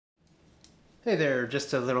Hey there,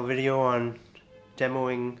 just a little video on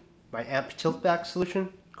demoing my amp tilt-back solution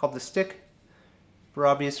called the stick. For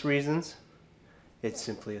obvious reasons, it's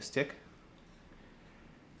simply a stick.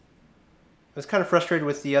 I was kind of frustrated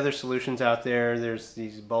with the other solutions out there. There's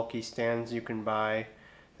these bulky stands you can buy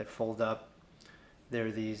that fold up. There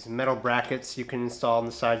are these metal brackets you can install on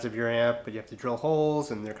the sides of your amp, but you have to drill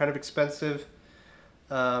holes and they're kind of expensive.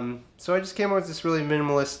 So I just came up with this really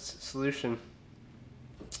minimalist solution.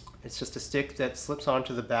 It's just a stick that slips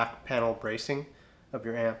onto the back panel bracing of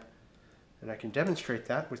your amp. And I can demonstrate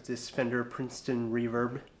that with this Fender Princeton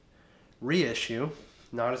Reverb reissue.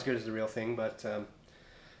 Not as good as the real thing, but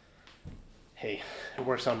hey, it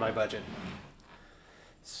works on my budget.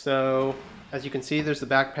 So, as you can see, there's the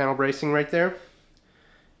back panel bracing right there.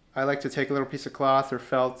 I like to take a little piece of cloth or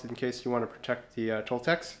felt in case you want to protect the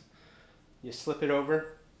Toltecs. You slip it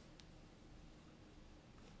over,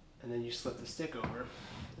 and then you slip the stick over,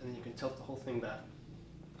 and then you can tilt the whole thing back,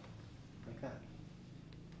 like that.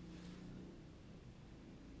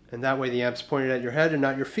 And that way the amp's pointed at your head and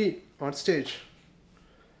not your feet on stage.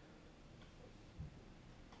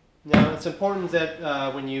 Now it's important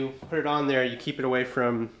that when you put it on there, you keep it away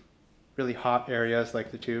from really hot areas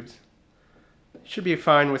like the tubes. It should be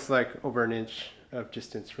fine with like over an inch of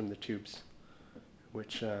distance from the tubes,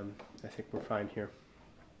 which I think we're fine here.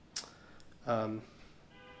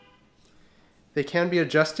 They can be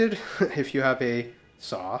adjusted if you have a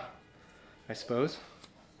saw, I suppose.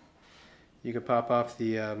 You could pop off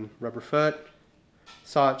the rubber foot,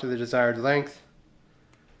 saw it to the desired length.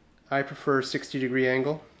 I prefer 60-degree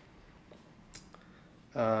angle.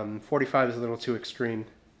 45 is a little too extreme,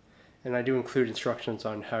 and I do include instructions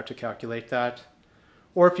on how to calculate that.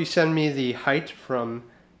 Or if you send me the height from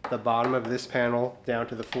the bottom of this panel down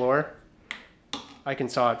to the floor, I can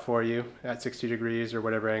saw it for you at 60 degrees or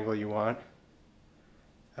whatever angle you want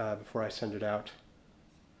before I send it out.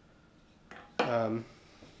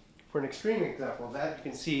 For an extreme example of that, you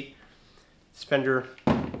can see this Fender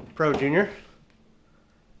Pro Junior.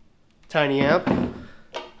 Tiny amp.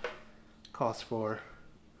 Calls for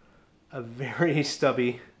a very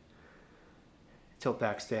stubby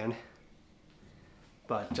tilt-back stand,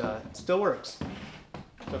 but it still works.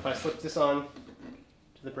 So if I slip this on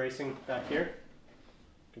to the bracing back here,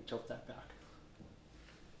 I can tilt that back.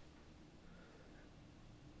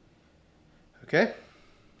 Okay,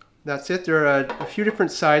 that's it. There are a few different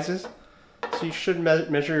sizes, so you should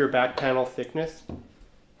measure your back panel thickness.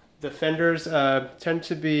 The Fenders tend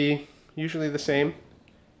to be usually the same,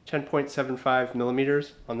 10.75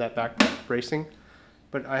 millimeters on that back bracing,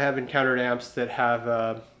 but I have encountered amps that have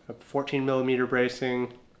a 14 millimeter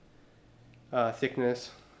bracing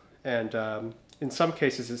thickness, and in some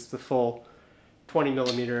cases it's the full 20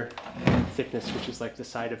 millimeter thickness, which is like the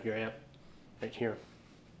side of your amp right here.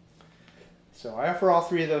 So I offer all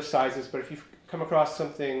three of those sizes, but if you come across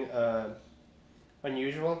something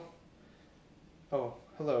unusual, oh,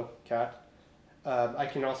 hello, cat, I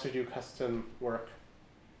can also do custom work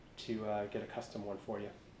to get a custom one for you.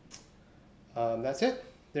 That's it.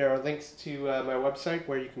 There are links to my website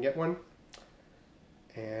where you can get one,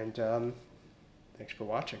 and thanks for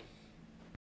watching.